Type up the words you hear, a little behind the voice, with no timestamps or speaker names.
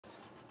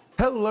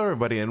Hello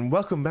everybody and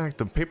welcome back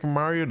to Paper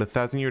Mario the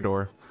Thousand Year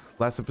Door.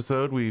 Last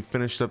episode we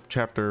finished up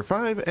chapter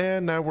 5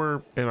 and now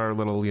we're in our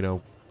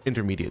little,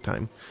 intermediate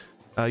time.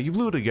 You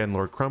blew it again,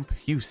 Lord Crump.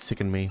 You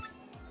sicken me.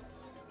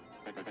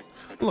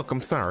 Look,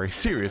 I'm sorry.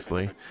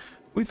 Seriously.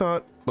 We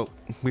thought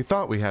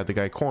we had the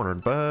guy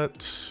cornered,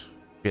 but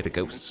we had a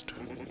ghost.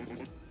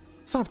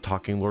 Stop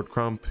talking, Lord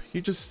Crump.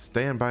 You just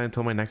stand by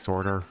until my next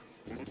order.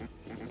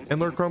 And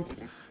Lord Crump,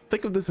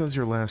 think of this as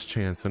your last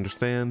chance,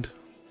 understand?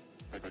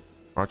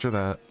 Roger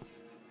that.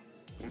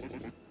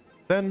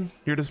 Then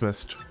you're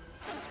dismissed.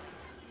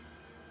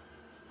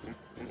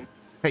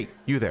 Hey,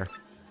 you there.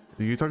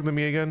 Are you talking to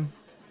me again?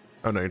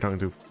 Oh no, you're talking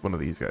to one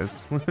of these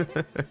guys.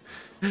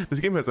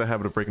 This game has a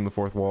habit of breaking the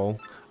fourth wall.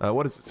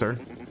 What is it, sir?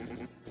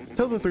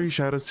 Tell the three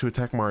shadows to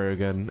attack Mario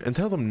again, and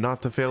tell them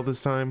not to fail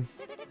this time.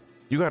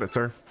 You got it,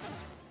 sir.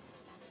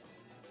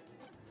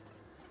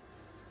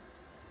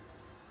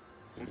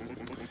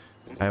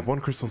 I have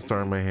one crystal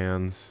star in my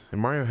hands, and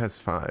Mario has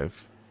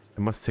 5. I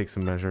must take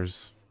some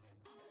measures.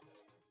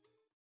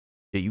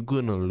 Yeah, you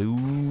gonna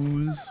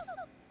lose?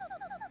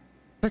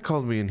 That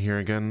called me in here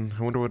again.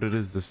 I wonder what it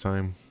is this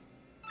time.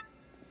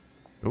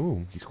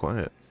 Oh, he's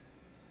quiet.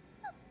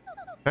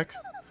 Heck,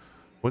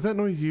 was that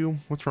noise you?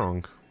 What's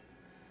wrong?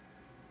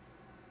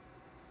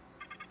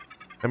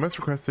 I must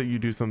request that you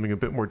do something a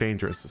bit more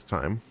dangerous this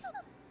time.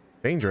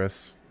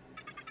 Dangerous?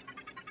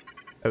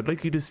 I would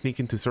like you to sneak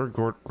into Sir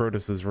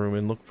Grotus's room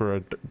and look for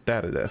a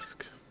data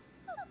disk.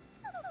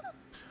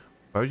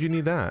 Why would you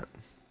need that?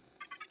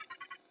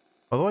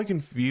 Although I can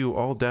view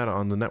all data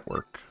on the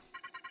network,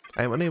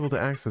 I am unable to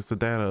access the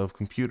data of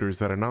computers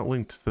that are not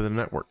linked to the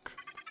network.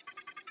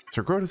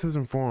 Sir Grotus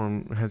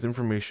has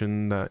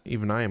information that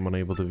even I am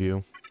unable to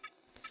view.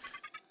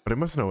 But I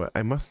must know it.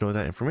 I must know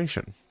that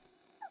information.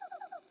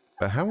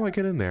 But how will I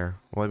get in there?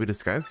 Will I be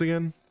disguised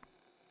again?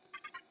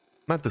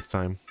 Not this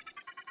time.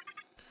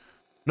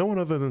 No one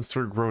other than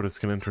Sir Grotus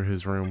can enter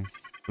his room.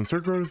 When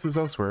Sir Grotus is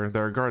elsewhere,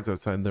 there are guards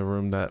outside the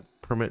room that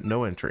permit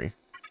no entry.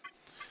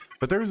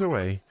 But there is a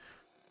way.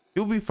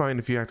 You'll be fine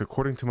if you act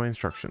according to my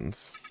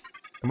instructions.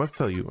 I must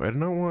tell you, I do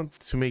not want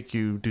to make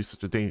you do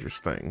such a dangerous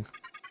thing.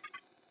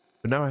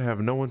 But now I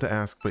have no one to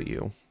ask but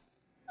you.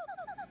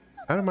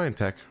 I don't mind,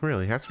 Tech.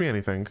 Really, ask me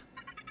anything.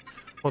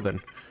 Well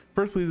then,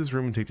 first leave this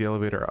room and take the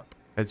elevator up,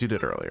 as you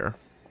did earlier.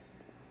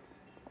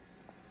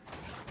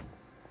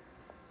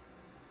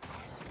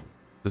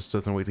 This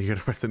doesn't wait to hear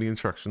the rest of the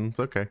instructions.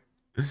 Okay.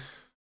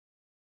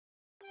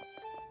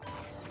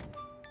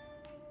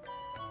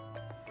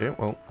 Okay,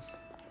 well.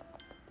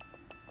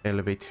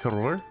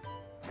 Elevator.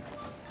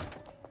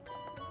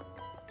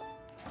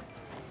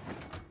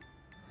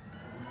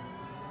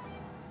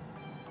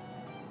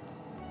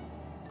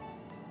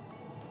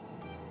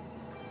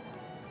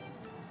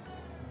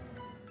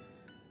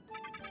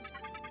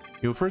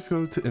 You'll first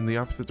go in the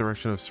opposite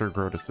direction of Sir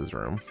Grotus's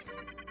room.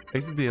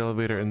 Exit the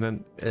elevator and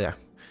then, and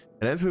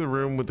enter the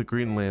room with the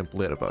green lamp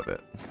lit above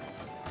it.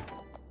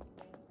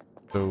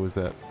 So is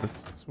that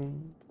this?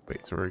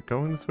 Wait, so we're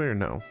going this way or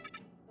no?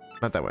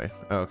 Not that way.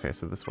 Oh, okay,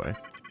 so this way.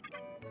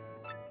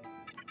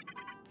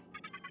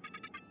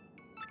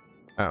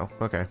 Oh,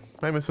 okay.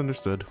 I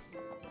misunderstood.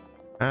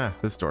 Ah,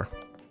 this door.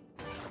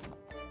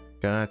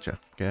 Gotcha.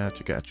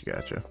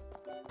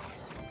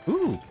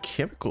 Ooh,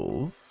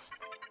 chemicals.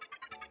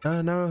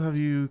 Now I'll have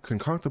you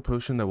concoct a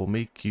potion that will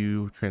make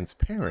you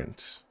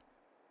transparent.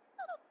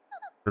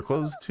 For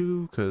clothes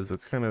too, because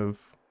that's kind of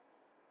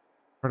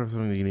part of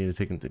something that you need to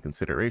take into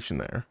consideration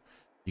there.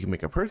 You can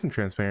make a person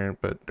transparent,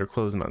 but their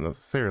clothes not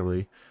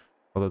necessarily.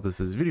 Although this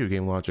is video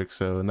game logic,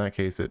 so in that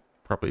case it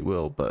probably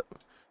will, but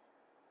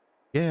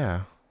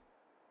yeah.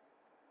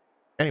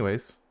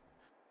 Anyways.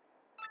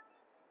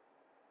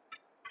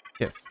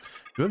 Yes,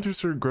 you enter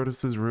Sir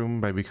Grotus's room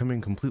by becoming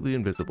completely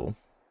invisible.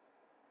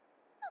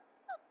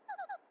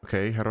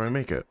 Okay, how do I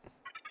make it?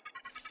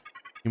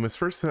 You must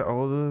first set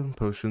all the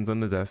potions on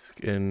the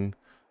desk in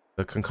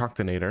the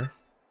concoctinator.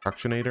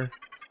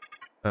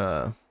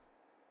 It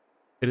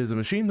is a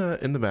machine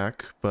in the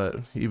back, but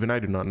even I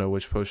do not know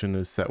which potion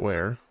is set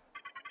where.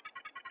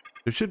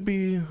 There should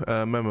be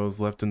memos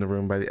left in the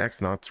room by the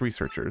X-Nauts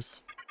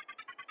researchers.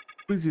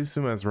 Please use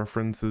them as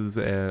references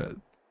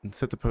and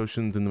set the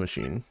potions in the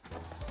machine.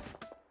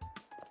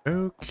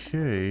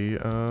 Okay,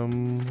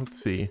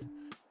 let's see.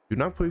 Do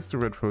not place the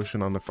red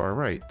potion on the far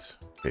right.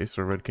 Okay,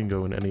 so red can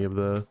go in any of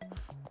the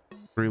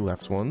 3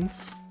 left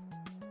ones.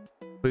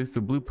 Place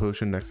the blue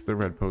potion next to the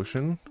red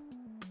potion.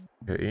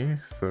 Okay,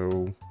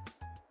 so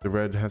the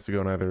red has to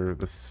go in either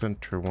the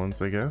center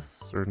ones, I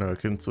guess. Or no, it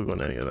can still go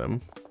in any of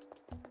them.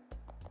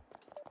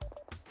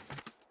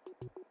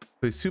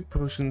 Place 2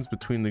 potions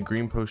between the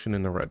green potion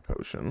and the red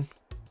potion.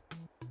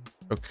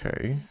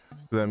 Okay,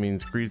 so that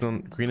means green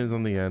is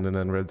on the end and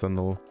then red's on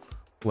the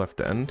left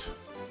end.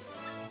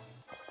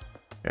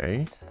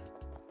 Okay.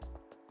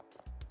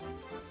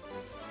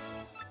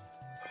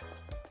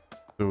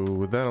 So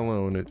with that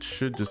alone, it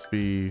should just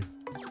be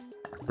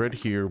red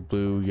here,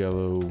 blue,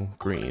 yellow,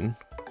 green.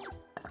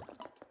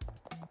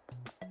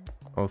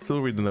 I'll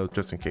still read the note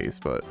just in case,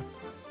 but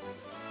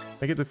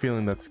I get the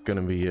feeling that's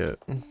gonna be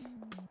it.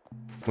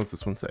 What's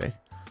this one say?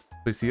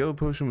 Place the yellow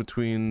potion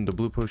between the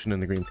blue potion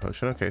and the green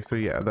potion. Okay, so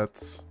yeah,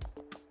 that's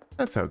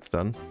how it's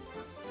done.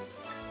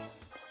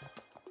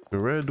 So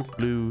red,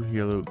 blue,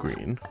 yellow,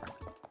 green.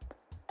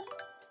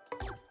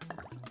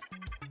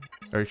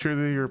 Are you sure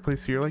that you're a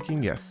place to your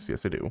liking? Yes,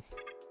 I do.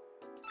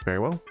 Very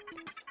well.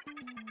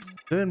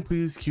 Then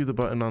please cue the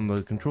button on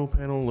the control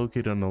panel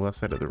located on the left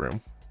side of the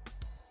room.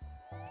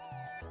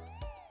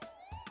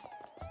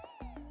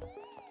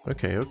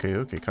 Okay,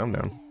 calm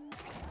down.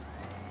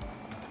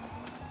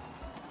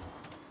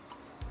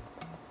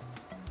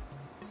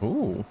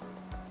 Ooh.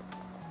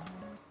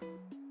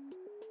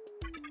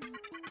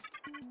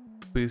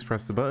 Please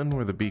press the button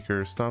where the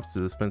beaker stops to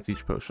dispense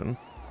each potion.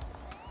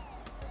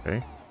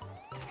 Okay.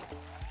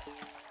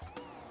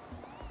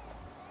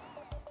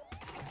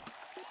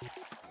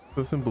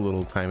 So simple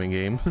little timing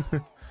game.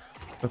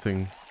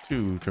 Nothing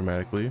too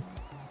dramatically.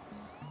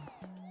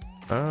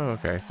 Oh,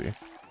 okay, I see.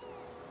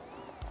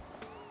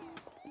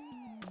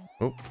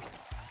 Oh.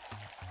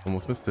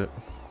 Almost missed it.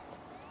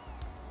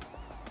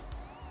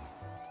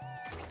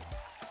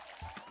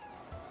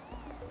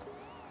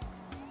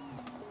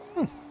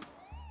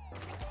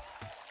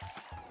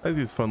 I like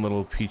these fun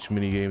little Peach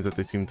mini games that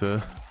they seem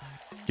to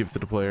give to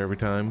the player every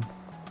time.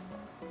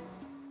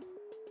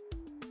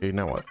 Okay,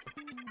 now what?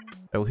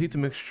 I will heat the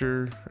mixed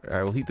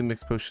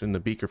potion in the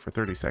beaker for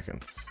 30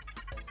 seconds.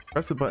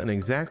 Press the button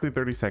exactly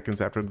 30 seconds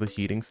after the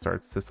heating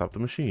starts to stop the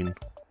machine.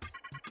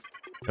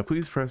 Now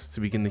please press to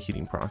begin the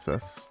heating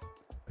process.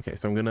 Okay,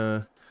 so I'm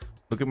gonna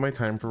look at my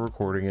time for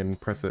recording and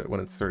press it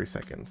when it's 30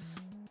 seconds.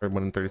 Or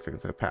when 30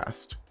 seconds have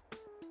passed.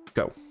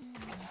 Go.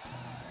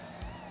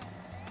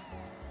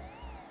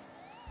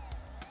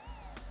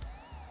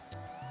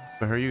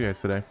 So how are you guys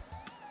today?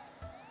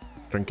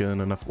 Drinking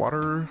enough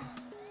water?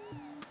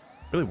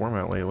 Really warm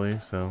out lately,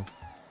 so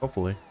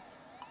hopefully.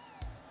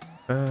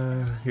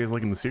 You guys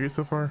liking the series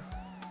so far?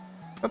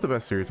 Not the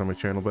best series on my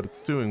channel, but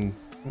it's doing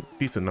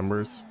decent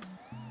numbers.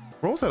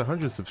 We're almost at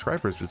 100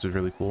 subscribers, which is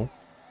really cool.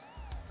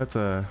 That's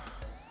a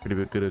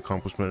pretty good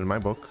accomplishment in my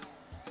book.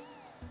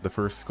 The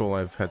first goal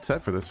I've had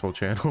set for this whole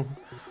channel.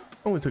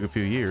 Only took a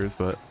few years,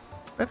 but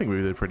I think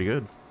we did pretty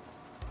good.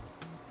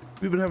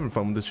 We've been having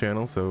fun with this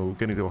channel, so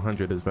getting to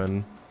 100 has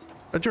been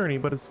a journey,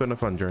 but it's been a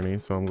fun journey,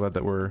 so I'm glad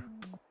that we're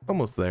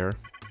almost there.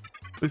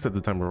 At least at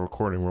the time we're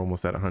recording, we're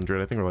almost at 100.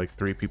 I think we're like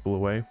 3 people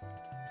away.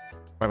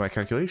 By my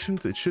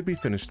calculations, it should be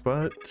finished,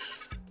 but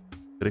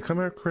did it come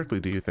out correctly,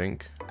 do you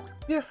think?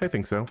 Yeah, I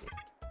think so.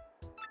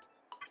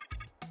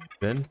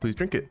 Then, please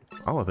drink it.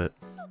 All of it.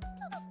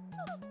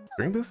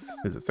 Drink this?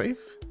 Is it safe?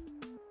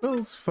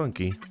 Smells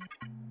funky.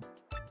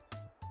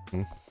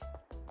 Time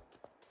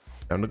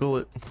to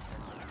gullet.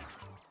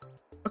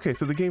 Okay,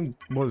 so the game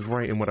was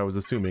right in what I was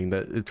assuming,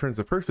 that it turns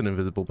the person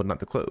invisible, but not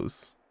the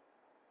clothes.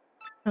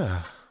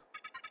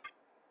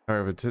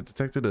 However, it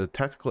detected a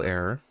tactical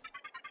error.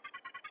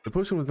 The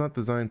potion was not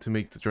designed to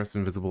make the dress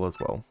invisible as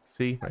well.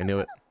 See, I knew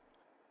it.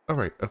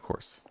 Alright, of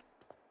course.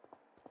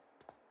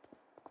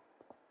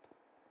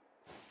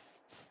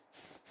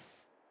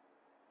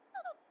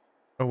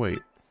 Oh wait.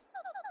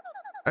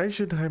 I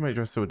should hide my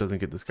dress so it doesn't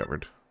get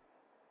discovered.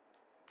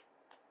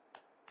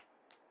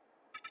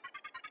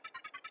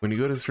 When you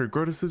go to Sir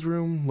Grotus's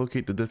room,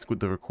 locate the disk with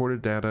the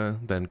recorded data,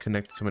 then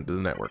connect it to the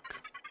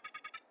network.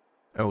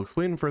 I will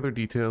explain in further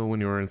detail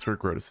when you are in Sir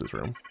Grotus's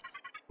room.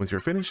 Once you're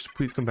finished,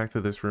 please come back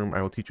to this room.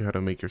 I will teach you how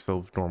to make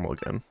yourself normal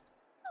again.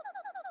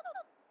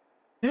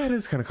 Yeah, it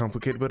is kind of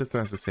complicated, but it's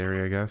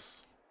necessary, I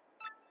guess.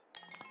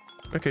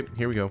 Okay,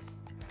 here we go.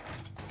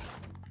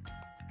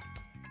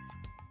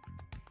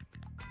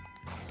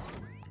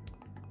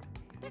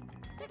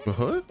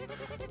 Huh?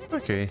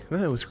 Okay,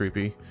 that was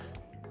creepy.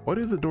 Why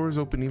do the doors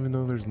open even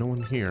though there's no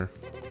one here?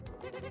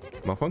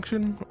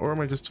 Malfunction? Or am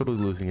I just totally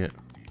losing it?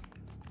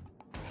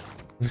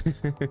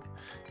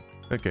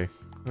 Okay,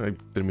 I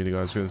didn't mean to go.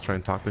 I was going to try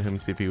and talk to him,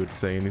 see if he would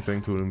say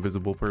anything to an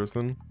invisible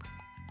person.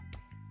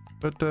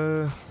 But,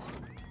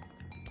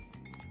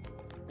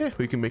 yeah,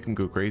 we can make him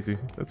go crazy.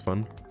 That's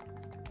fun.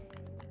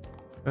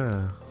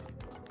 Yeah,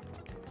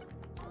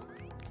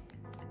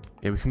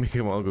 we can make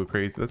them all go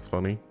crazy. That's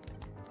funny.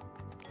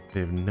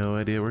 They have no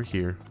idea we're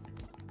here.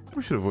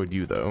 We should avoid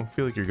you, though. I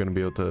feel like you're going to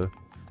be able to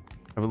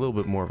have a little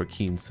bit more of a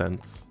keen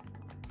sense.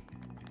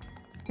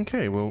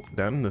 Okay, well,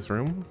 down in this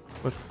room,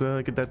 let's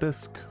get that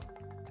disc.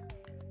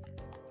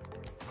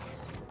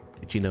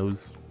 Itchy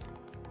nose.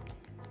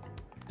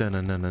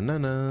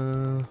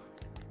 Da-na-na-na-na-na.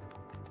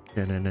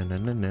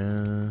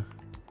 Da-na-na-na-na-na.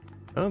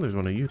 Oh, there's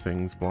one of you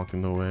things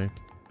blocking the way.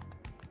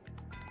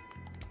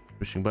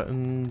 Pushing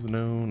buttons?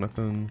 No,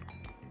 nothing.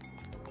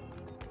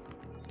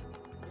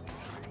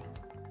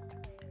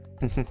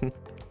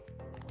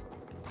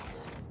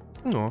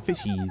 Aw,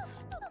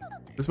 fishies.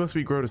 This must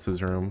be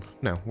Grotus's room.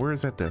 Now, where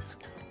is that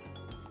disc?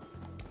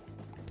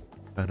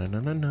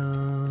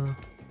 Ba-da-na-na-na.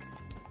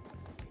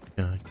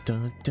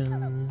 Da-da-da.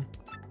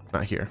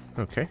 Not here.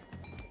 Okay.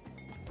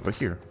 But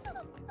here.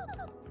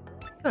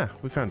 Ah,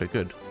 we found it.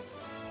 Good.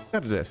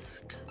 Got a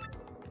disc.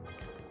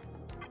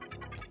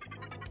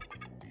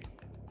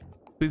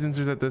 Please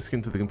insert that disc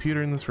into the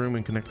computer in this room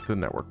and connect it to the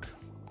network.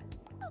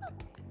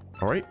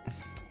 All right.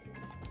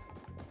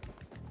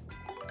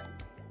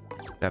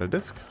 Data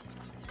disk.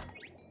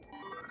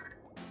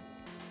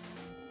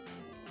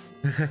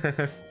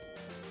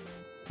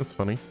 That's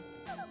funny.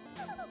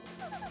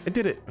 I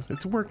did it.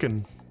 It's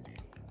working.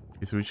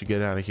 Okay, so we should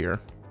get out of here.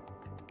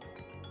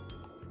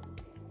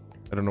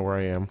 I don't know where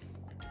I am.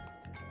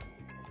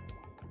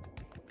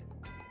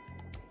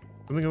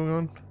 Something going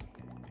on?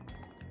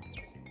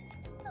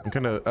 I'm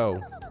kind of...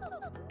 Oh.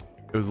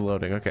 It was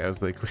loading. Okay, I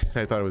was like...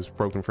 I thought it was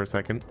broken for a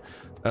second.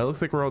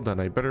 Looks like we're all done.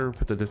 I better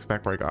put the disc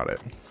back where I got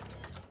it.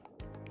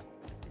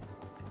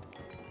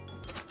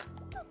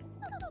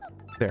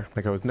 There.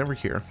 Like I was never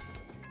here.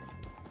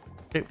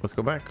 Okay, let's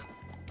go back.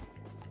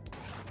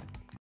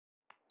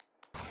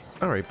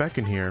 Alright, back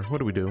in here. What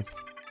do we do?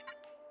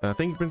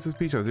 Thank you, Princess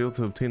Peach. I was able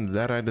to obtain the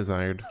data I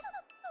desired.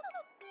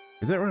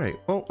 Is that right?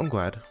 Well, I'm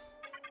glad.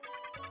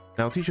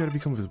 Now I'll teach you how to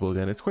become visible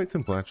again. It's quite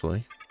simple,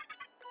 actually.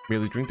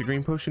 Merely drink the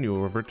green potion, you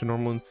will revert to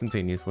normal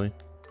instantaneously.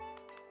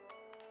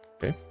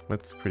 Okay,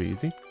 that's pretty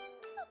easy.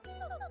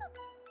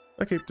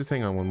 Okay, just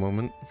hang on one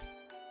moment.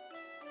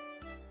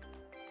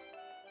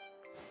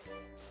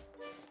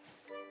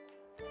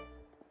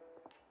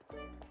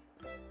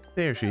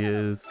 There she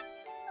is.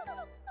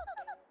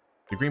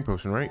 The green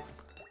potion, right?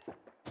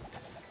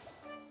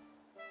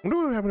 Wonder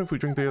what would happen if we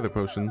drink the other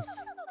potions.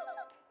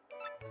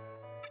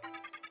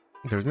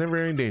 There's never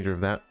any danger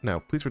of that. Now,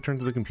 please return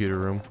to the computer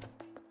room.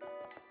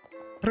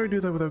 How do I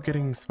do that without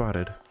getting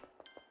spotted?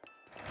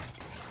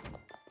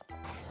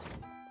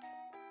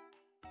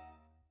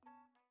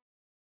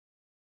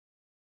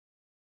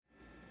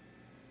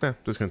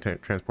 Just gonna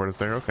transport us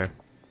there. Okay.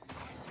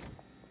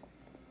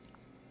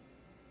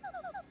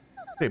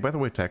 Hey, by the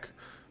way, Tech,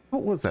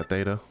 what was that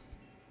data?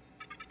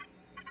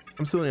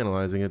 I'm still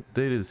analyzing it.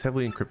 The data is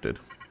heavily encrypted.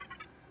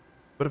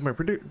 But if my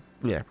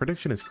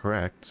prediction is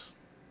correct...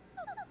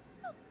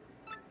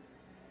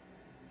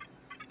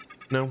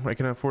 No, I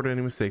cannot afford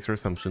any mistakes or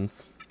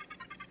assumptions.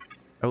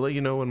 I'll let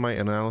you know when my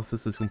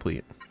analysis is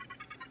complete.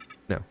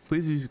 Now,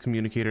 please use a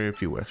communicator if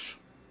you wish.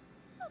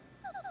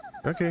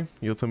 Okay,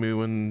 you'll tell me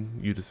when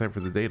you decipher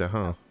the data,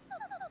 huh?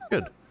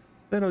 Good.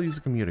 Then I'll use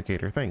a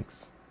communicator,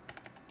 thanks.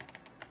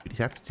 Tippity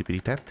tap,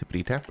 tippity tap,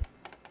 tippity tap.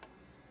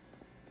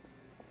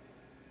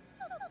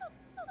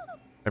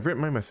 I've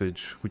written my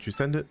message. Would you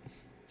send it?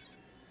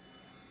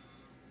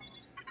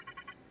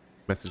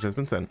 Message has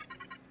been sent.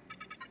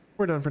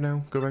 We're done for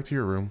now. Go back to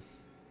your room.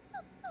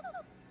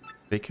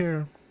 Take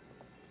care.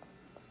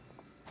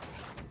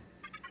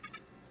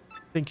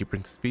 Thank you,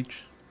 Princess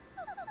Peach.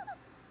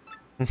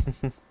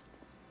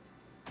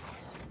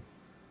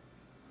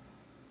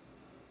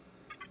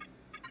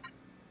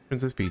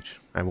 Princess Peach,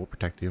 I will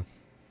protect you.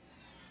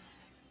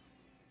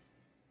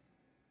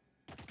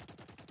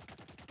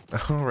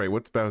 Alright,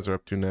 what's Bowser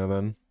up to now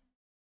then?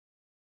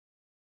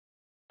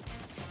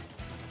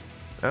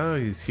 Oh,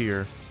 he's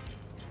here.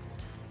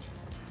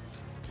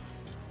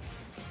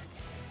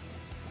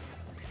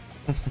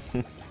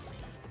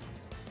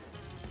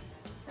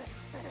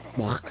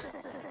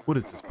 What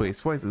is this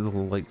place? Why is this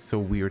little light so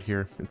weird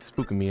here? It's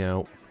spooking me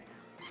out.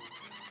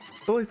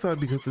 The light's odd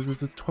because this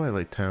is a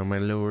twilight town, my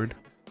lord.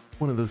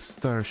 One of those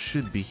stars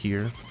should be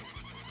here.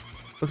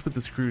 Let's put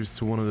the screws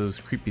to one of those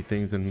creepy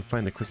things and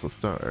find the crystal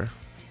star.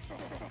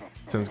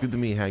 Sounds good to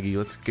me, Haggy.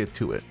 Let's get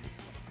to it.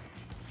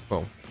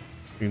 Well,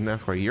 I mean,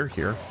 that's why you're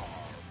here.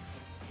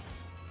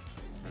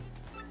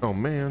 Oh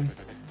man.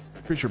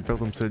 Pretty sure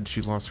Beldam said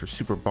she lost her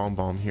super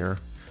bomb here.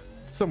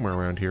 Somewhere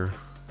around here.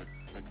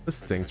 This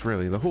stinks,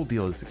 really. The whole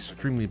deal is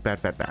extremely bad.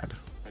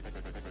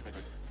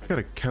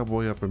 Gotta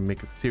cowboy up and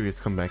make a serious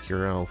comeback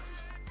here, or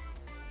else.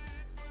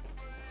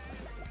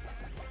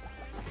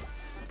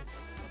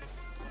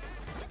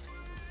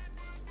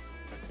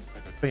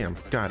 Bam,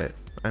 got it.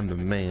 I'm the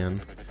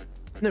man.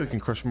 Now we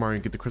can crush Mario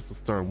and get the crystal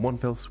star in one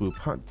fell swoop.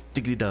 Hot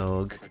diggity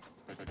dog.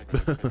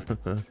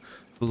 The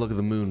luck of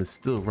the moon is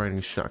still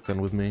riding shotgun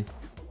with me.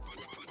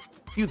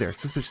 You there,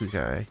 suspicious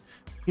guy.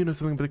 You know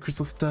something about the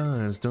crystal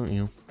stars, don't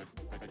you?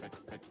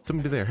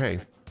 Somebody there,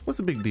 hey, what's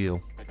the big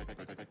deal?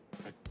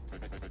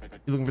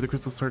 You looking for the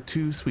crystal star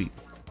too? Sweet.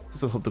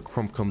 This'll help the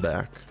crump come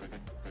back.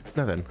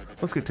 Now then,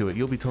 let's get to it.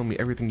 You'll be telling me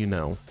everything you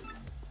know.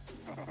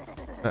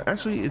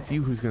 Actually, it's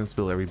you who's gonna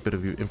spill every bit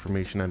of your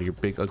information out of your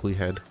big ugly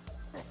head.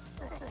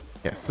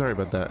 Yeah, sorry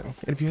about that.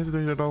 And if you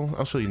hesitate at all,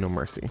 I'll show you no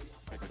mercy.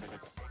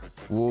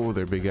 Whoa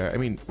there, big guy. I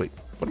mean, wait,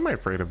 what am I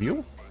afraid of,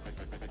 you?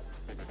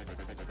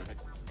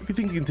 If you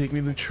think you can take me,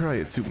 then try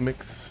it, Soup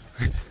Mix.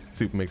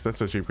 Soup Mix,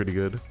 that's actually pretty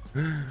good.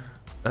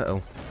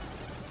 Uh-oh.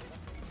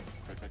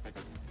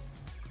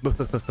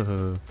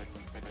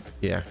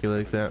 Yeah, you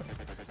like that?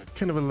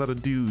 Kind of a lot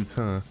of dudes,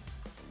 huh?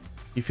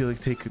 You feel like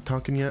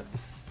talking yet?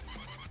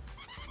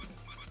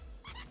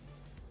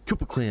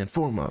 Koopa Clan,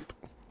 form up.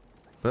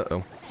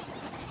 Uh-oh.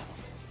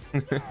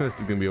 This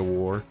is gonna be a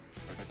war.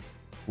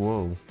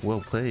 Whoa, well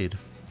played.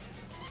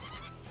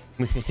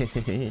 So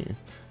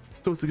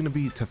what's it gonna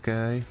be, tough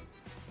guy?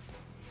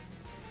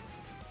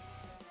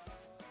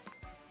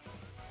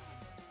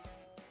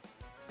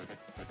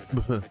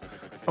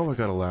 Oh, I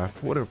gotta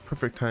laugh. What a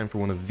perfect time for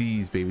one of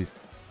these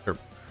babies. Or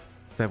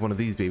I have one of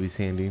these babies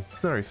handy.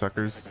 Sorry,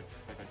 suckers.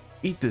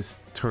 Eat this,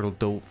 turtle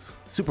dolts.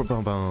 Super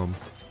bomb bomb.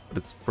 But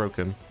it's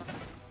broken.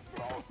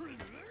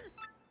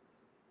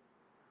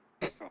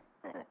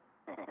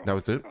 That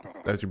was it?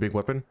 That was your big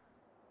weapon?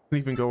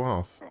 Didn't even go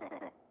off.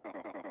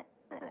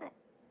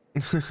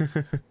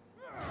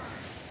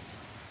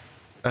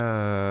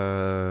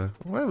 Why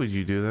would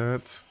you do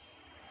that?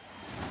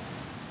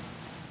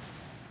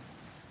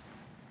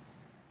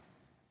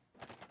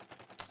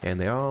 And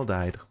they all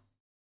died.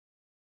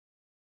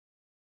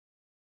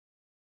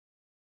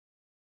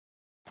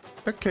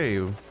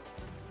 Okay.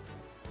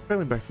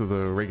 Finally back to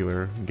the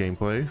regular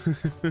gameplay.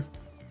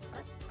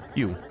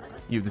 You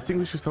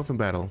distinguished yourself in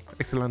battle.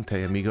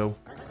 Excelente, amigo.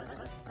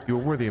 You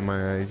are worthy in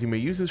my eyes. You may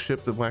use this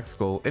ship, the Black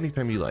Skull,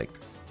 anytime you like.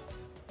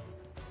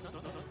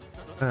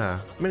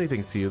 Ah, many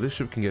thanks to you. This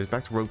ship can get us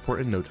back to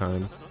Rogueport in no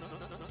time.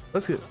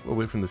 Let's get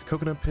away from this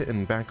coconut pit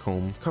and back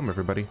home. Come,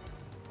 everybody.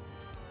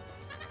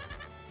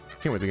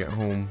 Can't wait to get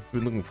home.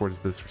 Been looking forward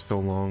to this for so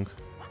long.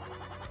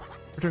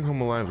 Returning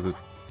home alive is a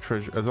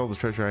treasure, as all the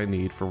treasure I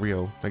need, for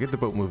real. Now get the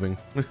boat moving.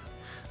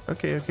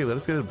 Okay, let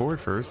us get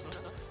aboard first.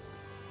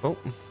 Well,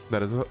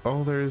 that is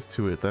all there is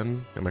to it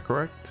then. Am I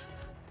correct?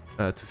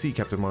 To sea,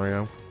 Captain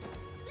Mario.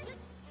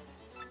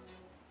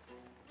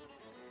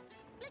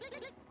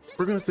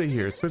 We're gonna stay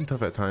here. It's been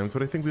tough at times,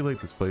 but I think we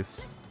like this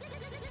place.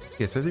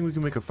 Yes, I think we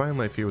can make a fine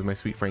life here with my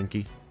sweet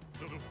Frankie.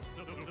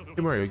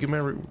 Hey Mario, give my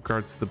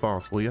regards to the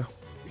boss, will ya?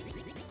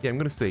 Yeah, I'm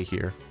gonna stay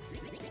here.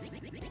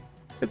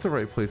 It's the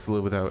right place to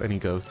live without any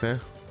ghosts, eh?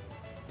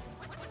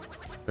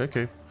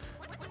 Okay.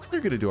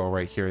 You're gonna do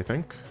alright here, I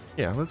think.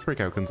 Yeah, let's break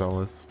out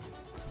Gonzalez.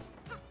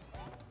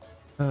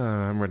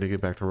 I'm ready to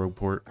get back to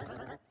Rogueport.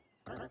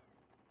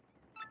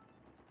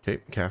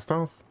 Okay, cast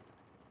off.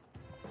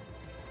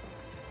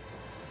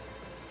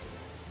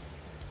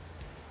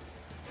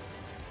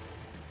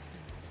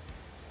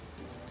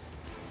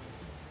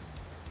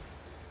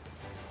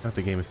 God,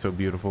 the game is so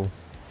beautiful.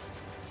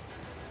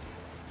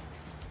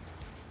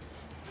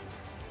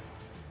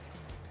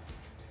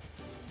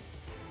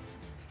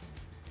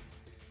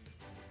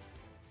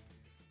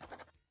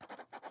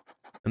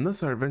 And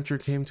thus our adventure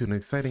came to an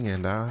exciting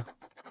end, ah.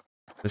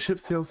 The ship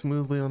sailed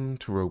smoothly on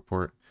to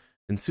Rogueport,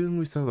 and soon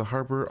we saw the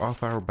harbor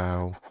off our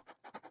bow.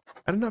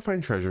 I did not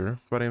find treasure,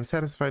 but I am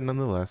satisfied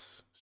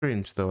nonetheless,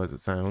 strange though as it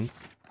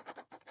sounds.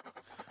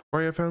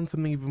 For I have found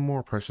something even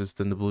more precious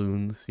than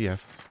doubloons,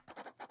 yes.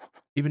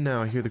 Even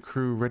now I hear the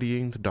crew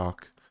readying to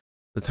dock.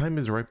 The time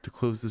is ripe to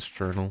close this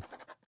journal.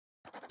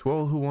 To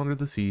all who wander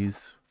the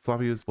seas,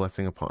 Flavio's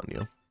blessing upon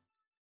you.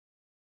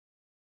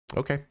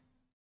 Okay.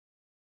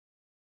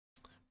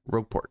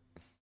 Rogueport.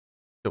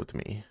 Show it to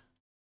me.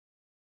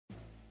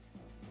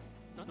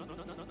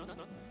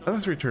 I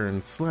thus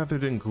returned,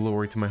 slathered in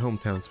glory to my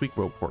hometown, sweet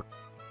Rogueport.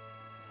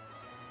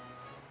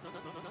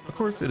 Of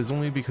course, it is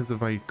only because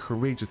of my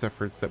courageous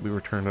efforts that we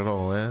returned at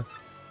all, eh?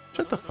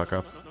 Shut the fuck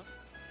up.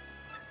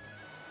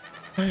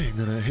 I'm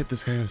gonna hit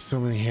this guy with so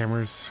many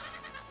hammers.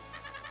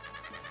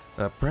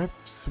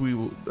 Perhaps we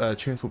will,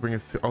 chance will bring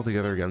us all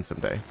together again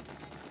someday.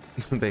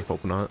 They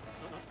hope not.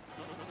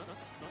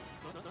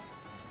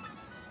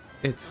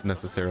 It's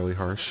necessarily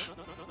harsh.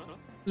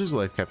 This is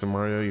life, Captain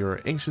Mario.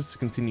 You're anxious to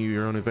continue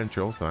your own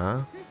adventure also,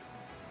 huh?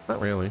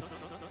 Not really.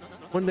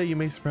 One day you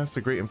may surpass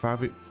the great and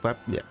fabulous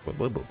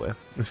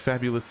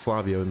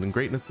Flavio in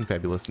greatness and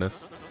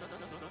fabulousness.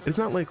 It's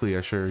not likely, I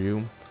assure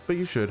you, but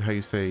you should, how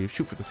you say,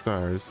 shoot for the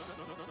stars.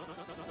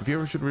 If you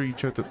ever should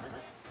reach out to...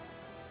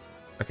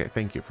 Okay,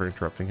 thank you for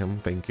interrupting him.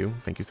 Thank you.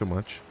 Thank you so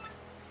much.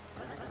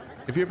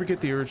 If you ever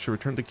get the urge to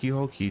return the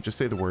keyhole key, just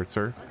say the word,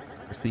 sir.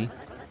 Or see?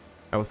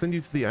 I will send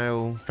you to the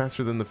isle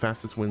faster than the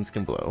fastest winds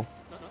can blow.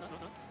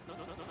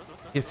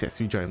 Yes,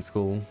 you giant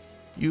skull.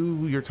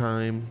 Your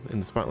time in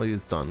the spotlight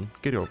is done.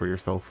 Get over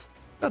yourself.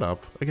 Shut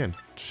up. Again,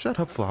 shut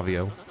up,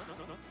 Flavio.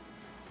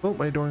 Well,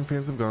 my adoring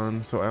fans have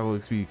gone, so I will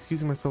be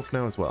excusing myself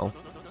now as well.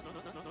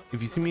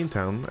 If you see me in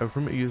town, I will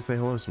permit you to say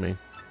hello to me.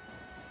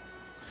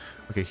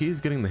 Okay, he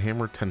is getting the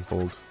hammer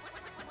tenfold.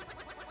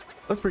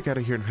 Let's break out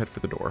of here and head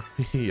for the door.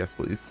 Yes,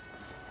 please.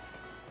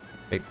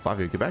 Hey,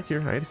 Flavio, get back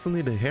here. I still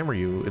need to hammer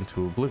you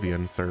into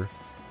oblivion, sir.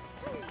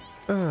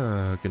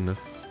 Ah,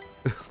 goodness.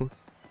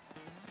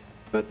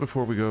 But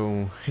before we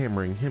go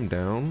hammering him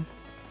down,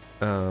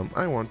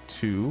 I want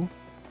to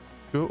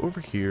go over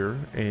here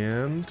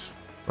and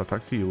I'll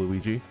talk to you,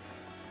 Luigi.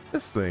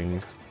 This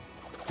thing.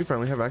 We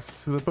finally have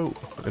access to the boat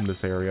in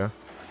this area.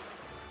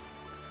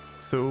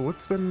 So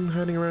what's been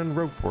happening around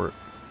Rogueport?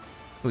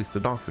 At least the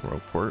docks in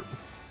Rogueport.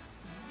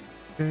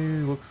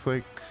 Okay, looks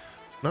like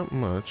not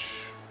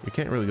much. We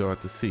can't really go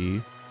out to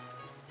sea.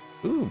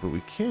 Ooh, but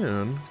we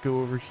can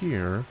go over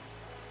here.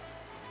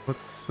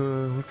 What's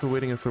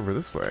awaiting us over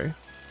this way?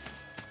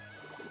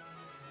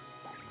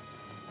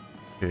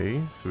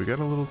 Okay, so we got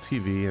a little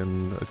TV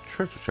and a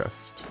treasure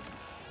chest.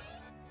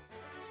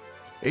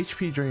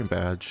 HP drain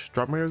badge.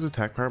 Drop Mario's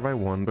attack power by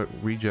 1, but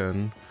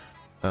regen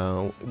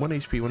 1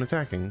 HP when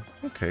attacking.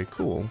 Okay,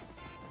 cool.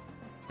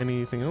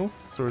 Anything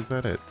else, or is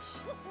that it?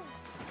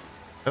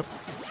 Yep.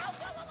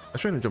 I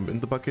was trying to jump in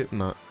the bucket,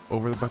 not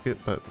over the bucket,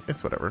 but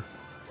it's whatever.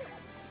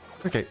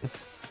 Okay,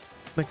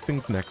 next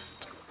thing's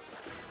next.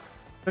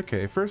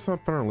 Okay, first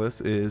up on our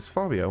list is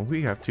Fabio.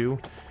 We have to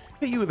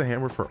hit you with a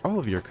hammer for all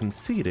of your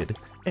conceited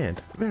and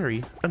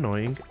very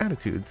annoying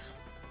attitudes.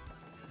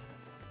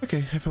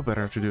 Okay, I feel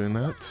better after doing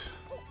that.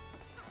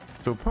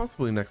 So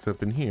possibly next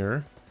up in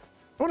here,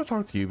 I want to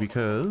talk to you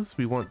because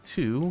we want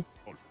to...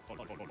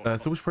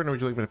 so which partner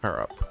would you like me to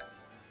power up?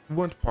 We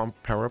want to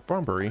power up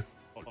Bombery.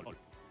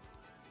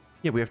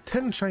 Yeah, we have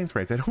 10 shine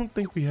sprites. I don't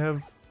think we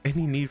have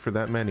any need for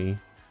that many.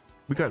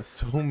 We got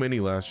so many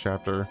last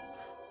chapter.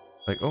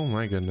 Like, oh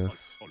my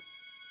goodness.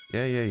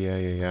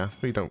 Yeah.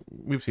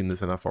 We've seen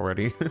this enough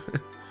already.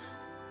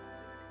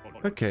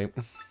 Okay.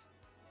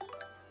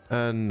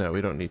 No,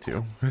 we don't need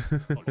to.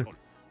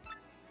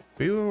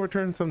 We will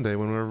return someday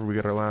whenever we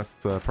get our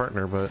last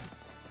partner, but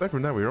aside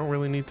from that, we don't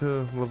really need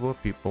to level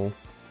up people.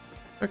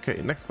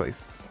 Okay, next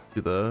place.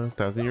 To the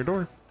 1,000-year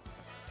door.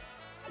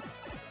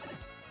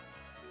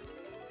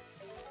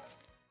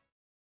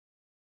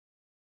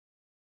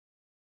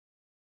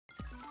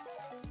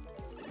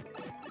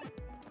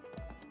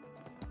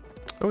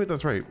 Oh wait,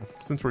 that's right.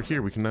 Since we're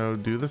here, we can now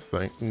do this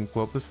thing and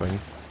blow up this thing.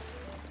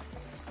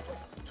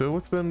 So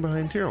what's been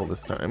behind here all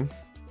this time?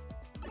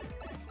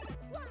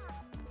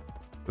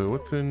 So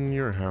what's in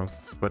your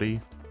house, buddy?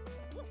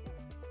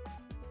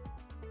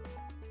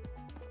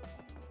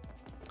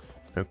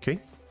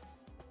 Okay.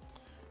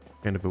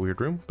 Kind of a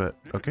weird room, but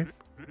okay.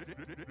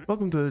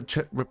 Welcome to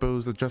Chet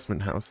Rippo's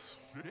adjustment house.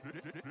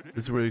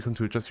 This is where you come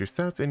to adjust your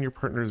stats and your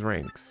partner's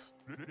ranks.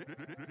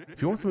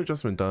 If you want some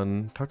adjustment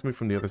done, talk to me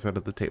from the other side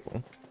of the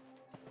table.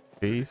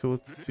 Okay, so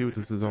let's see what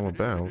this is all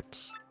about.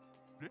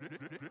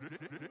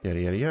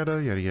 Yada yada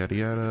yada, yada yada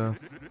yada.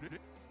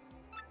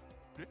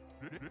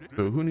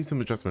 So who needs some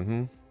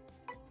adjustment,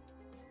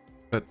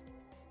 But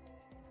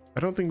I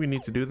don't think we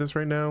need to do this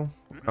right now.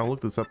 I'll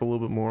look this up a little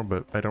bit more,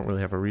 but I don't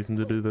really have a reason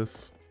to do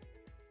this.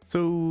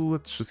 So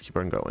let's just keep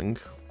on going.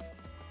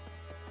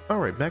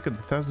 Alright, back at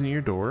the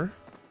 1,000-year door.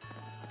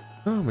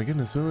 Oh my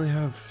goodness, we only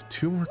have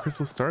 2 more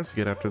crystal stars to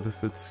get after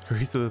this. It's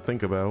crazy to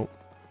think about.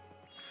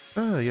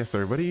 Yes,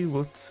 everybody,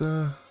 let's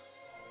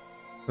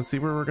see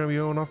where we're gonna be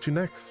going off to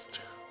next.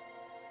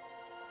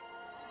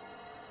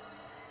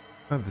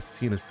 Oh, the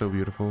scene is so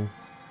beautiful.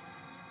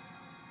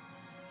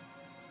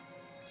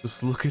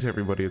 Just look at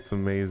everybody, it's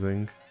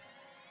amazing.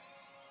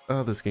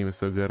 Oh, this game is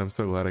so good. I'm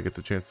so glad I get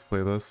the chance to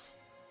play this.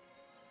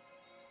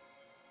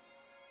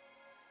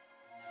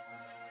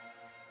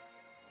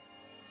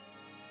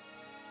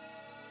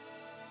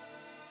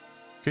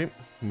 Okay,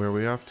 where are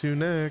we off to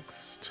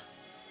next?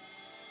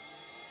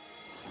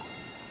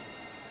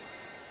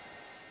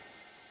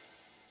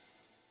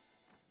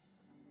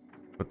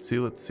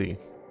 Let's see.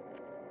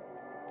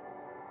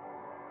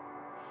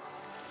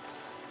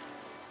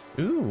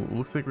 Ooh,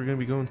 looks like we're gonna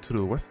be going to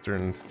the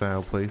Western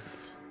style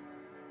place.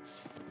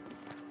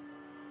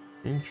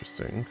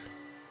 Interesting.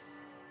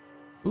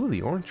 Ooh,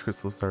 the orange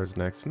crystal star is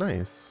next.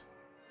 Nice.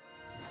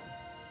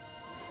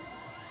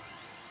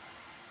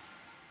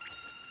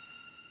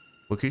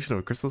 Location of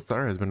a crystal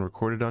star has been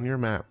recorded on your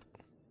map.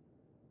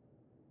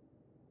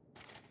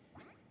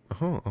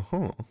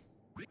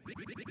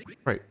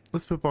 Right,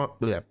 let's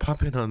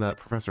pop in on that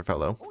professor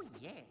fellow. Oh,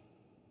 yeah.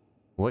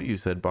 What you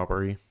said,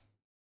 Bobbery.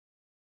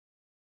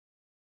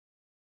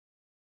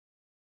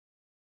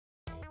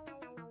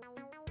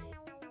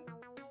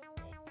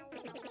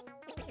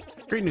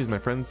 Great news, my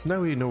friends. Now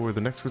we know where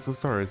the next crystal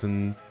star is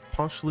in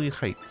Poshley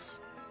Heights.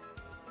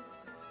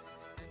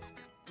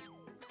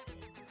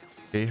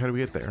 Okay, how do we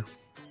get there?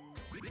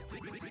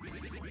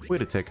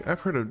 Wait a tick. I've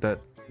heard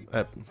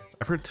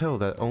tell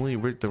that only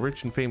the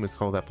rich and famous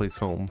call that place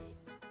home.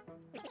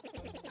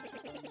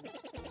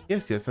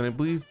 Yes, and I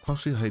believe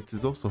Poshley Heights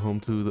is also home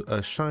to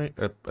a shrine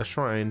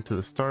to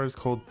the stars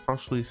called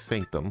Poshley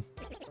Sanctum.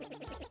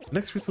 The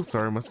next crystal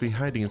star must be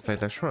hiding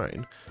inside that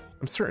shrine.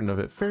 I'm certain of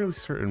it, fairly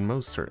certain,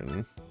 most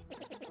certain.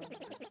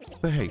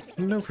 But hey,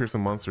 no fearsome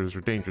monsters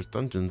or dangerous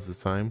dungeons this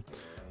time.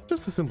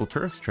 Just a simple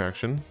tourist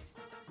attraction.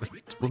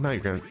 Well, now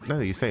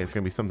that you say it's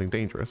gonna be something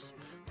dangerous.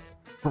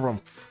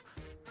 Harumph.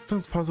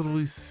 Sounds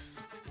positively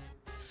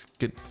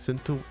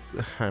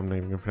I'm not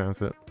even gonna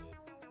pronounce it.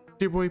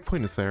 Dear boy,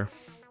 point us there.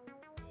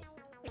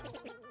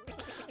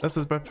 That's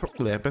the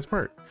best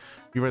part.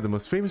 You ride the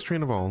most famous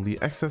train of all, the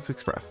Excess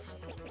Express.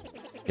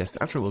 Yes,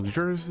 after a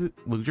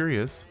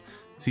luxurious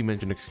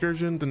sea-mentioned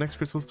excursion, the next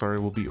crystal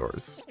star will be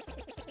yours.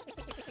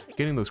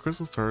 Getting those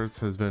crystal stars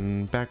has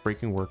been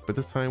back-breaking work, but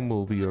this time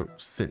will be a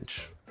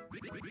cinch.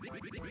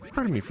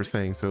 Pardon me for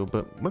saying so,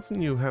 but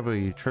mustn't you have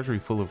a treasury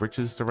full of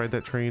riches to ride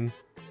that train?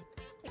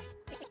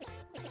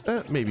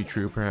 That may be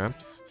true,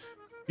 perhaps.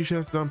 You should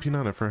ask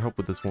Zampinata for help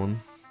with this one.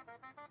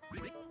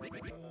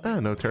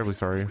 No, terribly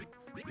sorry.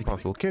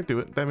 Impossible. Can't do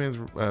it. That man's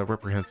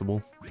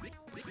reprehensible.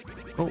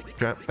 Oh,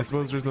 crap. I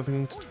suppose there's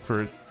nothing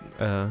for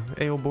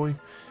hey, old boy.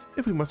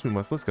 If we must, we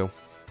must. Let's go.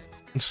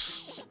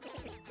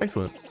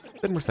 Excellent.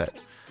 Then we're set.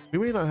 We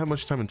may not have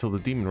much time until the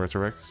demon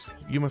resurrects.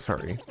 You must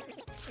hurry.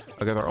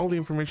 I'll gather all the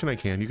information I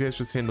can. You guys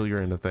just handle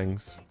your end of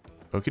things.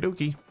 Okie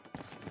dokie.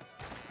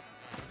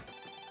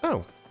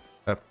 Oh.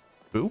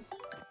 Boo?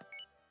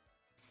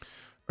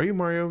 Are you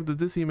Mario? Did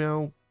this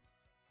email...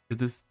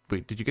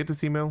 Wait, did you get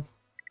this email?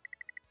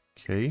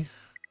 Okay.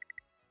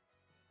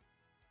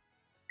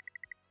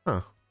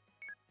 Huh.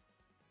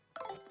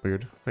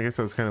 Weird. I guess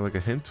that was kind of like a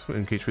hint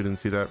in case we didn't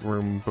see that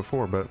room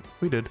before, but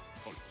we did.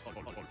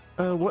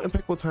 What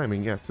impeccable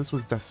timing. Yes, this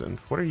was destined.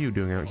 What are you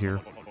doing out here?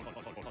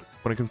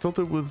 When I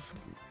consulted with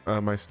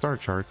my star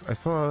charts, I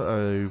saw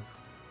a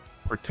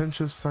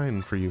portentous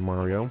sign for you,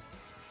 Mario.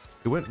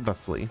 It went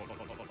thusly.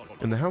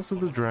 In the house of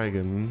the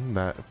dragon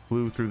that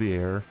flew through the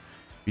air,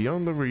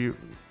 beyond the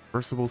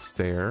reversible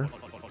stair,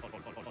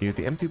 near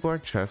the empty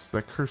black chest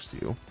that cursed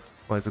you,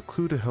 lies a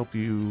clue to help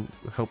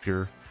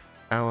your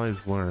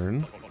allies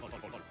learn.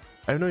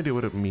 I have no idea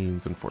what it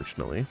means,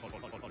 unfortunately,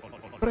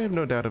 but I have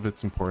no doubt of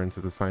its importance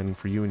as a sign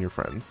for you and your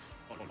friends.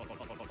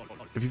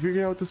 If you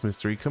figure out this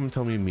mystery, come and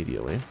tell me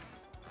immediately.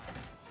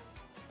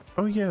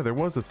 Oh yeah, there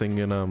was a thing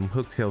in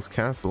Hooktail's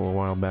castle a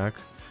while back.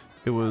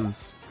 It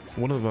was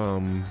one of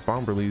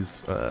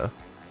Bomberly's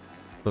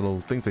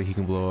little things that he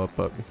can blow up,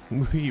 but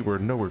we were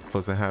nowhere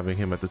close to having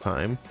him at the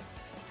time.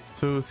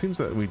 So it seems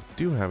that we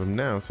do have him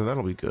now, so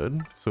that'll be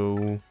good.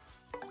 So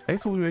I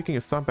guess we'll be making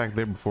a stop back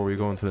there before we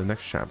go into the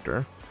next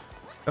chapter.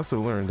 I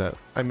also learned that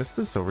I missed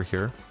this over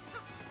here.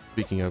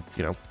 Speaking of,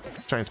 you know,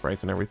 giant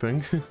sprites and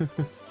everything.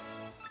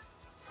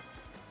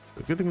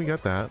 Good thing we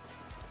got that.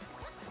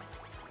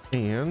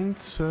 And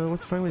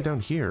what's finally down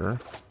here?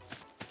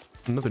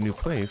 Another new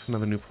place,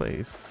 another new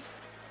place.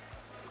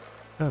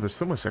 Oh, there's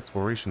so much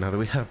exploration now that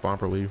we have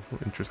Bomberly,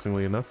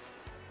 interestingly enough.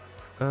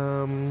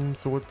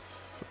 So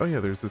what's... Oh yeah,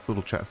 there's this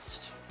little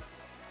chest.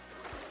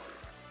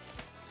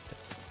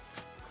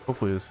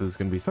 Hopefully this is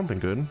going to be something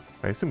good.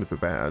 I assume it's a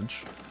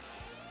badge.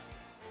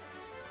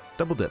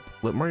 Double dip.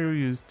 Let Mario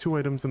use 2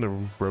 items in a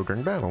row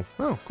during battle.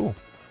 Oh, cool.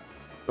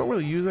 Don't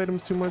really use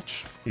items too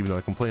much, even though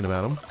I complain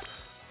about them.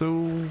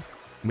 So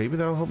maybe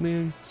that'll help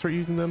me start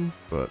using them,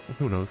 but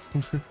who knows.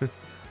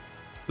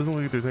 Doesn't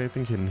look like there's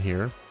anything hidden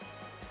here.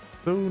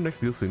 So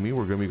next you'll see me,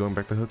 we're going to be going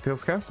back to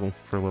Hooktail's castle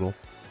for a little.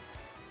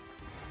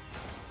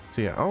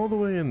 So yeah, all the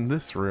way in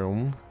this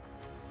room.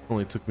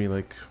 Only took me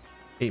like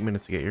 8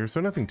 minutes to get here,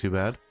 so nothing too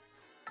bad.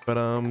 But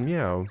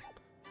yeah,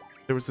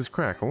 there was this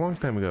crack a long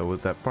time ago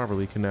with that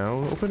Bomberly can now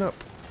open up.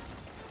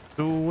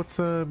 So what's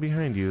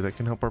behind you that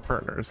can help our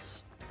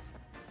partners?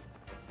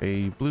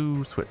 A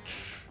blue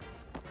switch.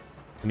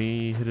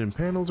 Any hidden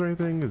panels or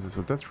anything? Is this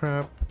a death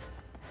trap?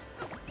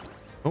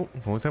 Oh,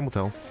 only time will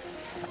tell.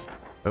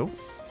 Oh.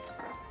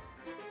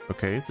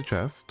 Okay, it's a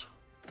chest.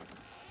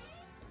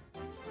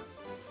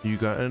 You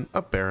got an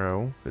up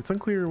arrow. It's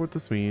unclear what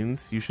this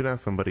means. You should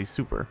ask somebody.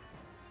 Super.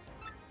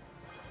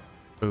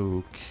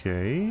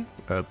 Okay.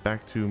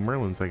 Back to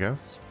Merlin's, I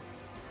guess.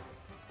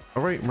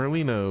 Alright,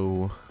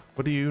 Merlino.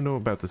 What do you know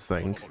about this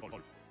thing?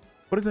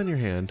 What is in your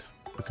hand?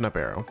 It's an up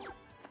arrow.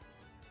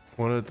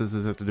 What does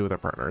this have to do with our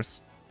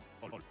partners?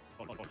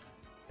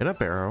 An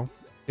up arrow?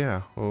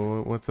 Yeah,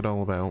 well, what's it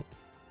all about?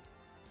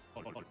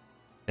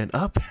 An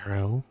up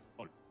arrow?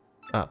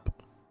 Up.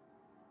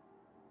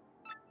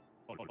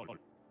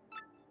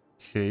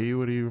 Okay,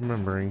 what are you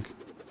remembering?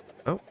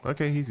 Oh,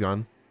 okay, he's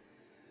gone.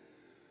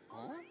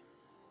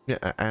 Yeah,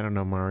 I don't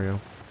know,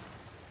 Mario.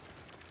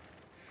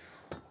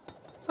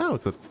 Oh,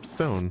 it's a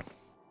stone.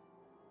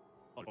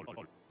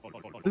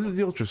 This is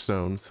the Ultra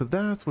Stone, so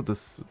that's what the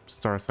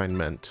star sign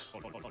meant.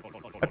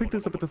 I picked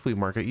this up at the flea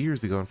market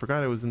years ago and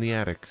forgot it was in the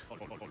attic.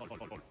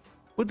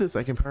 With this,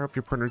 I can power up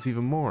your partners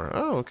even more.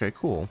 Oh, okay,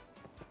 cool.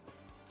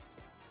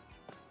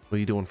 Will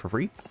you do one for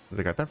free, since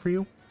I got that for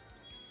you?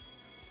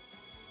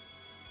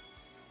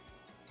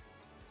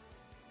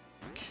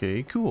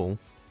 Okay, cool.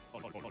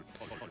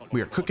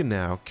 We are cooking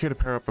now. Care to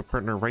power up a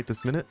partner right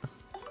this minute?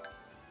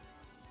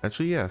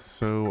 Actually, yes.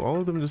 So all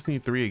of them just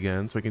need 3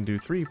 again, so I can do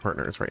 3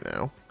 partners right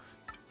now.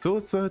 So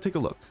let's take a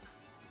look.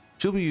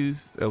 She'll be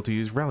able to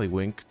use Rally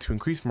Wink to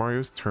increase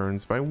Mario's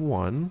turns by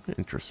 1.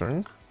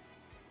 Interesting.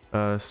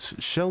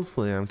 Shell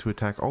Slam to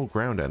attack all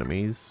ground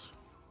enemies.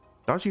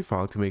 Dodgy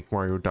Fog to make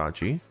Mario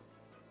dodgy.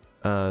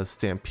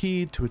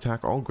 Stampede to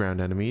attack all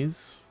ground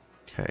enemies.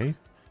 Okay.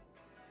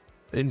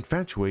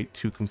 Infatuate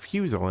to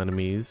confuse all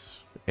enemies.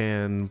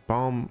 And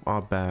Bomb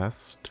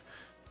Obast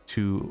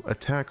to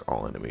attack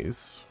all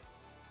enemies.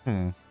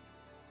 So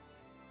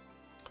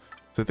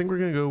I think we're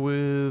gonna go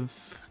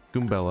with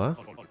Goombella,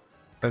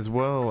 as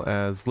well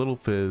as Little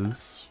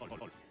Fizz,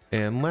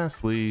 and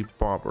lastly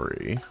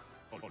Bobbery.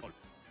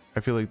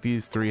 I feel like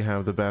these 3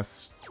 have the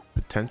best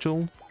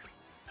potential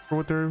for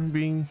what they're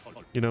being,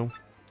 you know,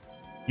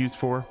 used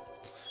for.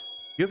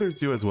 The others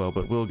do as well,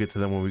 but we'll get to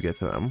them when we get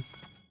to them.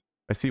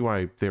 I see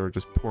why they were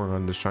just pouring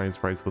on the shine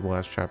sprites with the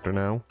last chapter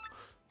now.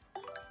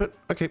 But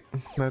okay,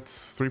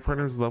 that's 3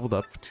 partners leveled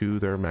up to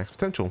their max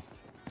potential.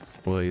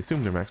 Well, I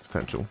assume their max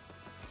potential.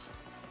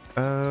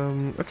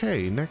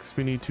 Okay, next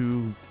we need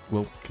to,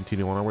 well,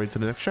 continue on our way to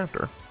the next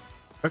chapter.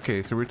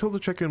 Okay, so we're told to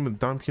check in with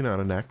Don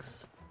Pianata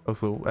next.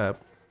 Also,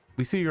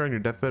 we see you're on your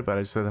deathbed, but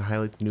I just had to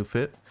highlight the new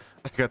fit.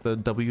 I got the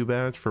W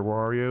badge for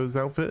Wario's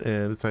outfit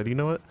and decided, you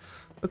know what?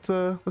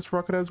 Let's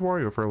rock it as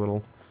Wario for a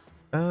little.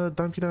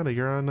 Don Pianata,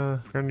 you're on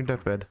your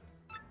deathbed.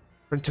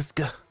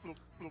 Francesca.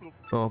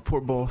 Oh,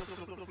 poor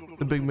boss.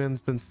 The big man's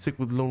been sick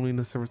with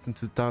loneliness ever since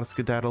his daughter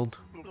skedaddled.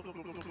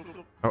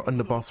 Our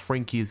underboss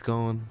Frankie is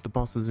gone. The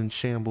boss is in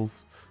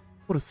shambles.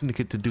 What a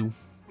syndicate to do.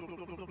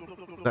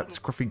 That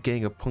scruffy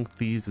gang of punk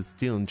thieves is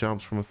stealing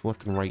jobs from us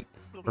left and right.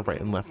 Or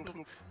right and left.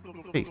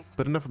 Hey,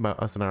 but enough about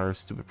us and our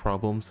stupid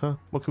problems, huh?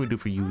 What can we do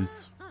for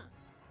yous?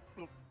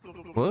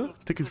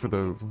 What? Tickets for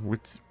the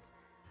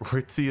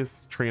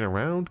ritziest train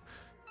around?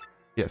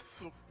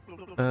 Yes.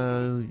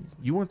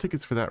 You want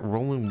tickets for that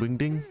rolling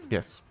wingding?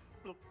 Yes.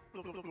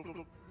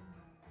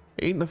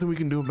 Ain't nothing we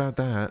can do about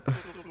that.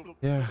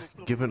 Yeah,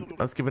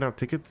 us giving out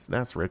tickets?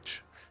 That's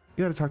rich.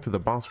 You gotta talk to the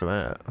boss for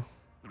that.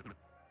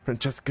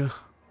 Francesca.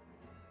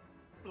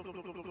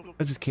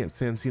 I just can't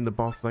stand seeing the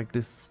boss like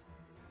this.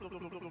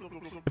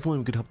 If only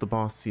we could help the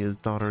boss see his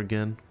daughter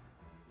again.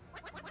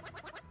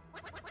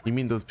 You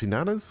mean those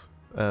pinatas?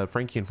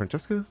 Frankie and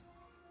Francesca?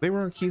 They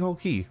were on Keyhole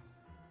Key.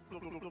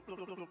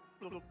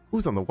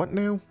 Who's on the what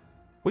now?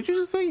 What'd you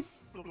just say?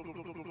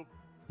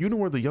 You know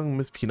where the young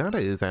Miss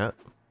Pinata is at?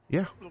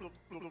 Yeah.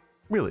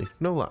 Really,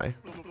 no lie.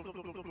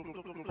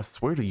 I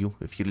swear to you,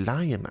 if you're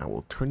lying, I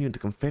will turn you into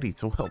confetti,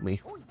 so help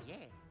me.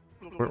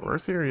 We're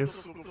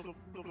serious.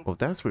 Well, if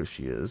that's where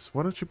she is,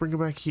 why don't you bring her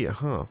back here,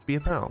 huh? Be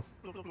a pal.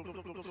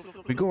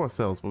 We go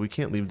ourselves, but we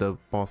can't leave the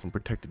boss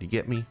unprotected, you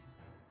get me?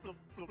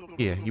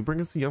 Yeah, you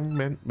bring us the young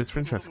man, Miss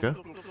Francesca,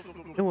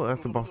 and we'll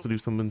ask the boss to do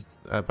something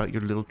about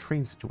your little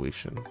train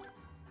situation.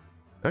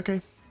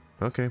 Okay.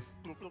 Okay.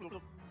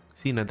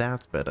 See, now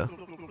that's better.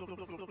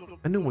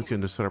 I know once you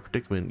understood our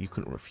predicament, you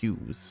couldn't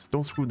refuse.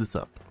 Don't screw this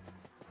up.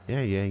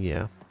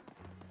 Yeah.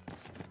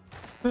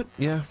 But,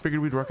 yeah,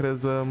 figured we'd rock it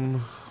as,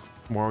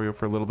 Wario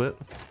for a little bit.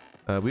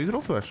 We could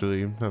also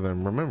actually, now that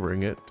I'm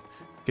remembering it,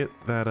 get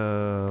that,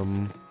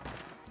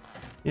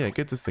 yeah,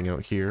 get this thing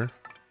out here.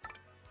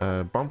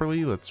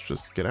 Bomberly, let's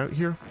just get out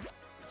here.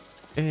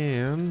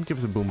 And give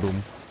us a boom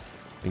boom.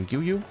 Thank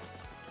you.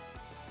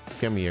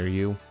 Come here,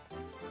 you.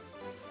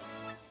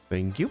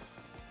 Thank you.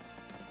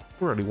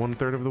 We're already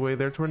 1/3 of the way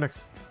there to our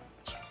next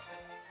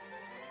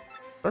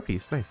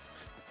piece. Nice.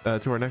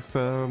 To our next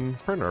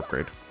partner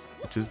upgrade,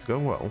 which is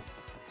going well.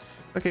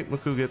 Okay,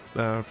 let's go get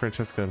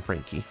Francesca and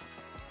Frankie.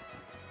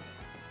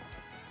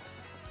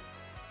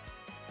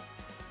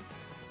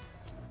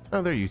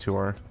 Oh, there you two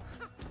are.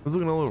 I was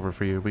looking all over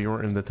for you, but you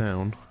weren't in the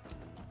town.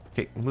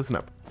 Okay, listen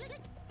up.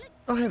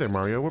 Oh, hey there,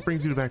 Mario. What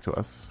brings you back to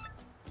us?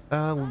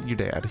 Your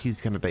dad. He's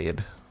kind of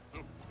dead.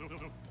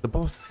 The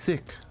boss is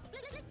sick.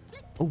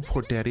 Oh,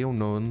 poor daddy. Oh,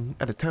 no.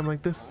 At a time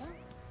like this?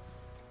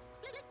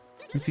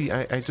 You see,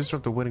 I just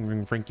dropped the wedding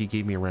ring Frankie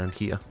gave me around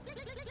here.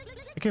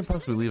 I can't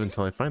possibly leave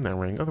until I find that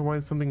ring,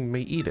 otherwise something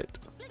may eat it.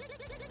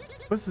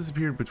 What's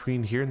disappeared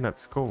between here and that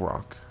skull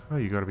rock? Oh,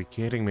 you gotta be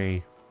kidding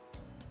me.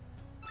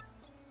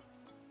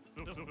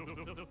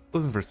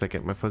 Listen for a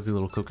second, my fuzzy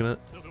little coconut.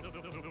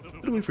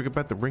 Did we forget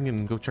about the ring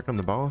and go check on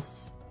the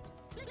boss?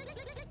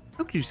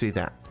 How could you say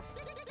that?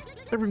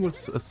 That ring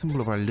was a symbol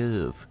of our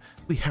love.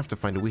 We have to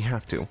find it, we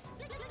have to.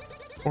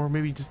 Or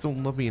maybe you just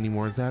don't love me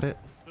anymore, is that it?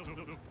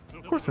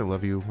 Of course I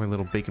love you, my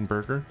little bacon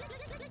burger.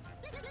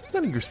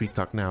 None of your sweet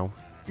talk now.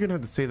 You're gonna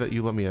have to say that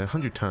you love me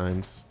 100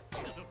 times.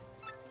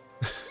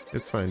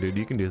 It's fine, dude,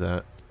 you can do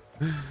that.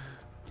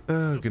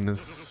 Oh,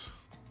 goodness.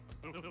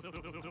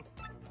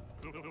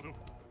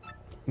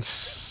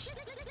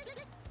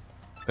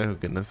 Oh,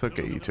 goodness.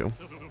 Okay, you two.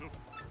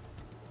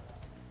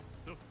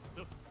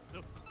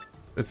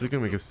 Is it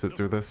gonna make us sit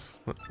through this?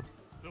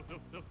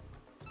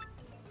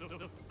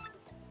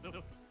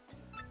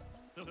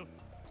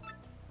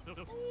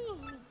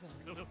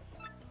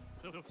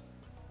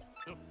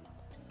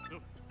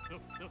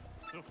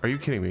 Are you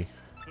kidding me?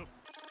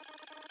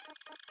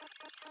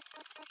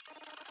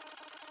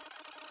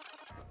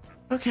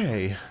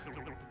 Okay.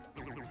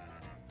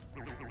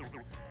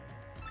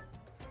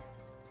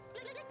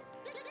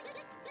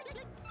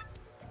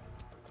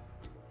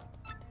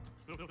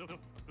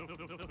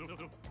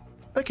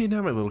 Okay,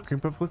 now my little cream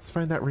puff, let's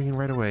find that ring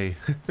right away.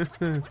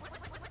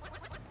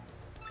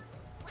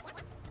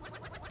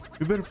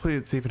 We better play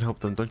it safe and help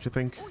them, don't you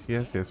think?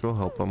 Yes, we'll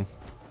help them.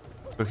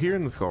 So here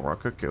in the Skull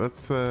Rock, okay,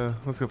 let's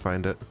go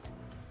find it.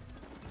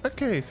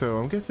 Okay, so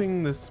I'm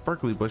guessing this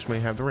sparkly bush may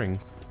have the ring.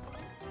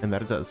 And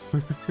that it does.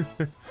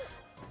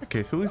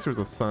 Okay, so at least there's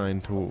a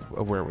sign to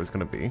where it was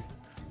gonna be.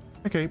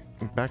 Okay,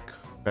 back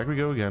we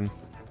go again.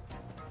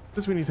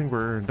 Just when you think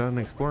we're done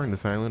exploring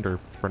this island or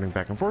running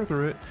back and forth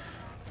through it,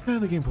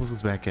 the game pulls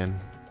us back in.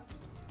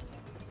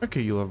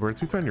 Okay, you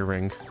lovebirds, we found your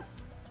ring.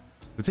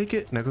 So take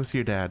it, now go see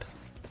your dad.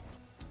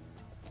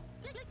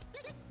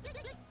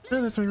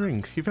 Oh, that's my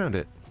ring. You found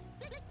it.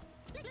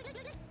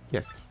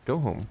 Yes, go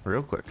home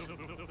real quick.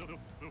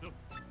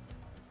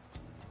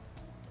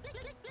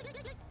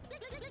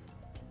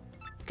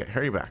 Okay,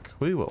 hurry back.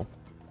 We will.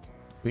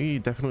 We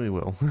definitely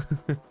will.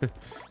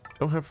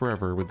 Don't have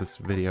forever with this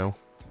video.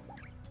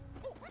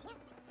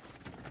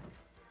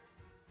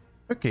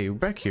 Okay, we're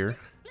back here.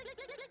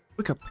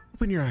 Wake up.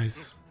 Open your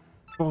eyes.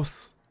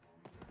 Boss.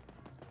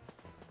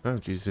 Oh,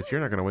 jeez. If you're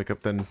not going to wake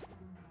up, then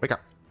wake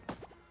up.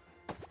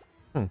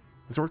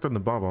 This worked on the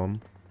bomb.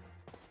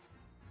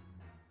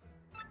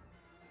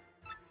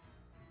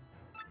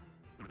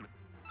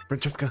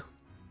 Francesca.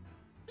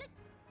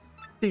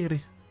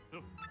 Daddy.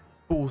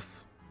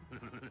 Boss.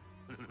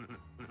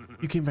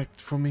 You came back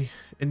for me,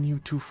 and you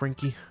too,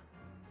 Frankie.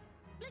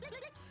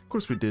 Of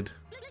course we did.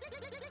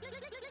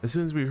 As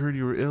soon as we heard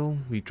you were ill,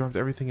 we dropped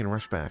everything and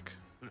rushed back.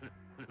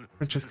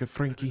 Francesca,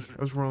 Frankie,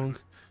 I was wrong.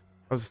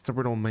 I was a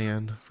stubborn old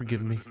man.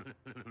 Forgive me.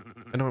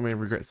 I know I may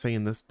regret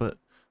saying this, but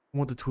I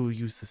want the two of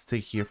you to stay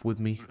here with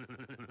me.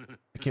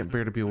 I can't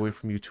bear to be away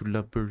from you two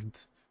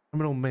lovebirds.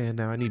 I'm an old man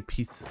now. I need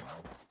peace.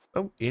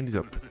 Oh, Andy's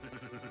up.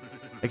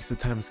 I guess the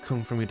time has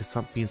come for me to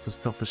stop being so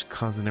selfish,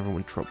 causing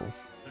everyone trouble.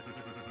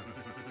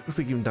 Looks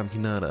like even Don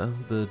Pinata,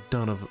 the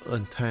dawn of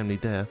untimely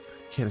death,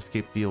 can't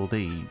escape the old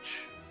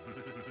age.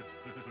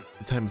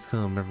 The time has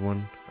come,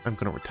 everyone. I'm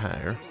gonna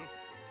retire.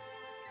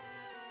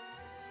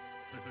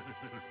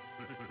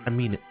 I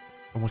mean it.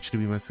 I want you to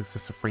be my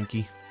successor,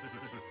 Frankie.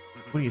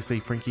 What do you say,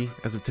 Frankie?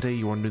 As of today,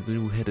 you are the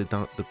new head of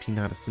the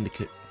Pinata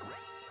Syndicate.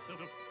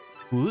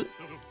 What?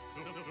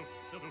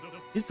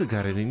 You still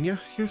got it in ya.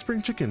 You're a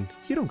spring chicken.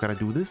 You don't gotta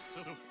do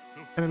this.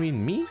 And I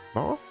mean me,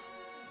 boss?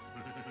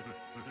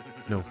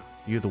 No,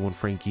 you're the one,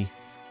 Frankie.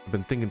 I've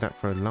been thinking that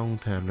for a long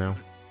time now.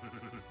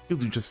 You'll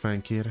do just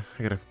fine, kid.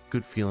 I got a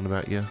good feeling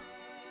about you.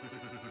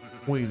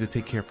 I want you to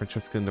take care of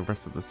Francesca and the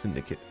rest of the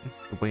syndicate,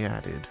 the way I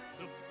did.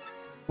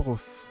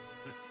 Boss.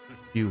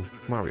 You,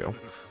 Mario.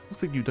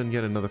 Looks like you've done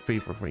yet another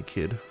favor for my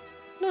kid.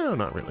 No,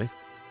 not really.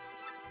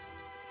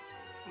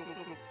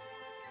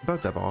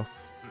 About that,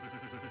 boss.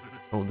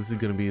 Oh, this is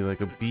gonna be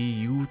like a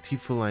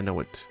beautiful, I know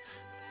it.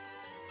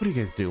 What do you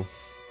guys do?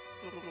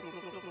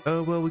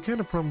 Well, we kind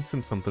of promised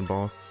him something,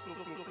 boss.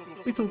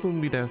 We told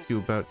him we'd ask you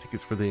about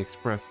tickets for the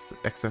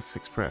XS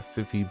Express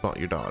if he bought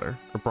your daughter.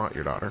 Or brought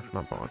your daughter,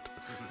 not bought.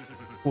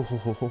 Whoa, ho,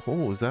 ho, ho,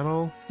 ho, is that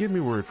all? You had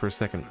me worried for a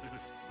second.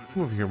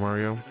 Come over here,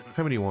 Mario.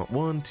 How many do you want?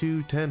 1,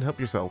 2, 10, help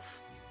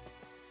yourself.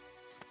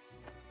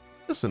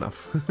 Just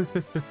enough.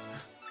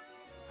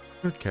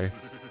 Okay.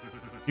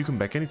 You come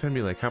back anytime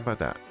you like, how about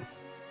that?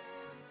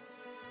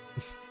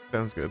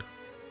 Sounds good.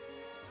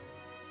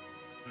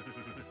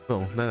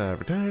 Well, now that I've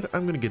retired,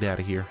 I'm gonna get out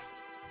of here.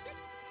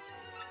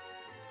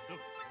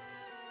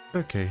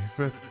 Okay,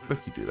 best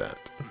you do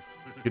that.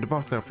 You're the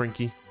boss now,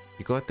 Frankie.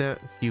 You got that?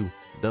 You,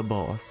 the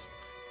boss.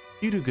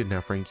 You do good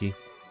now, Frankie.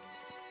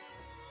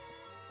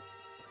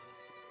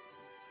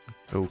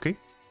 Okay.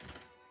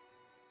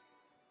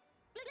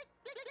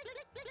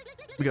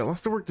 We got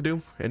lots of work to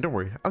do, and don't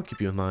worry, I'll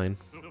keep you in line.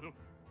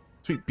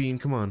 Sweet Bean,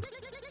 come on.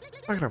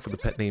 Knock it out for the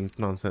pet names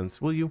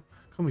nonsense, will you?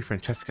 Call me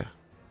Francesca.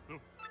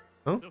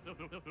 Huh?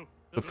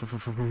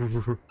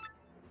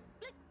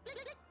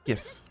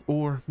 Yes,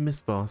 or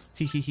Miss Boss,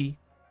 tee-hee-hee.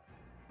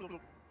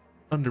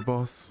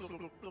 Underboss,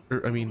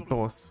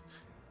 boss.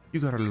 You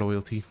got our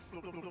loyalty.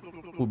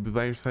 We'll be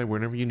by your side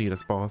whenever you need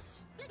us,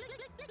 boss.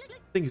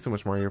 Thank you so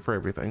much, Mario, for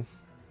everything.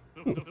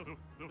 You're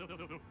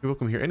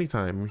welcome here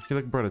anytime. You're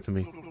like a brother to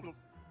me.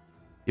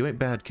 You ain't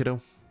bad,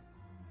 kiddo.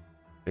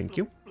 Thank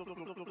you.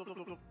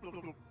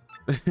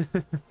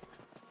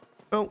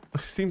 Well,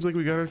 seems like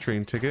we got our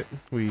train ticket.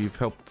 We've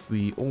helped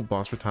the old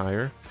boss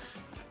retire.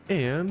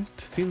 And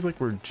seems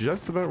like we're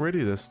just about ready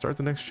to start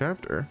the next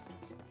chapter.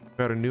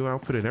 Got a new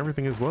outfit and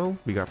everything as well.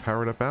 We got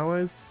powered up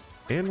allies.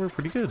 And we're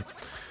pretty good.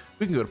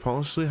 We can go to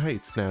Polished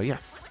Heights now,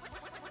 yes.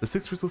 The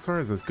 6 crystal star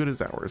is as good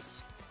as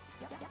ours.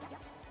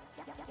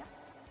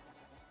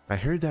 I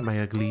heard that, my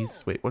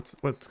uglies. Wait, what's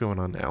going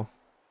on now?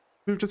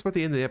 We were just about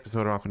to end the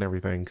episode off and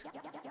everything.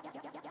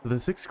 The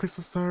 6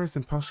 crystal stars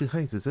in Polished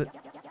Heights, is it?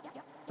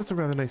 That's a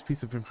rather nice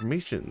piece of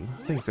information.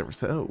 Thanks ever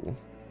so.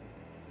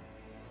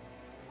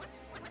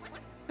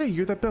 Hey,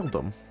 you're that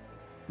Beldum.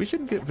 We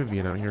shouldn't get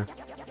Vivian out here.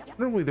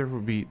 Normally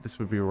this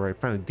would be where I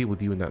finally deal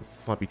with you and that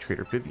sloppy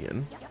traitor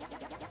Vivian.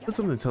 But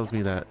something tells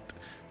me that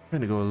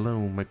trying to go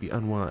alone might be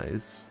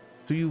unwise.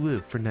 So you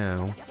live for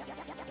now.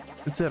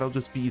 Instead, I'll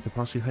just be the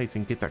Polished Heights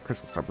and get that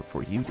crystal star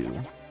before you do.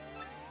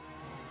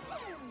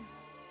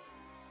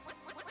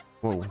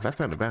 Whoa, that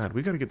sounded bad.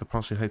 We gotta get the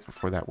Polished Heights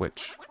before that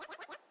witch.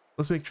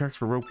 Let's make tracks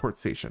for Roadport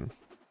Station.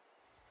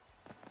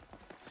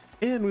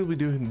 And we'll be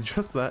doing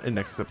just that in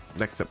next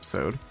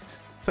episode.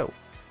 So,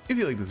 if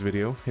you like this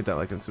video, hit that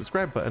like and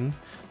subscribe button.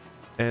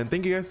 And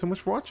thank you guys so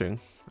much for watching.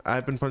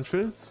 I've been Punch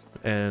Fizz,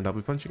 and I'll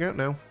be punching out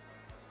now.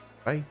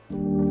 Bye.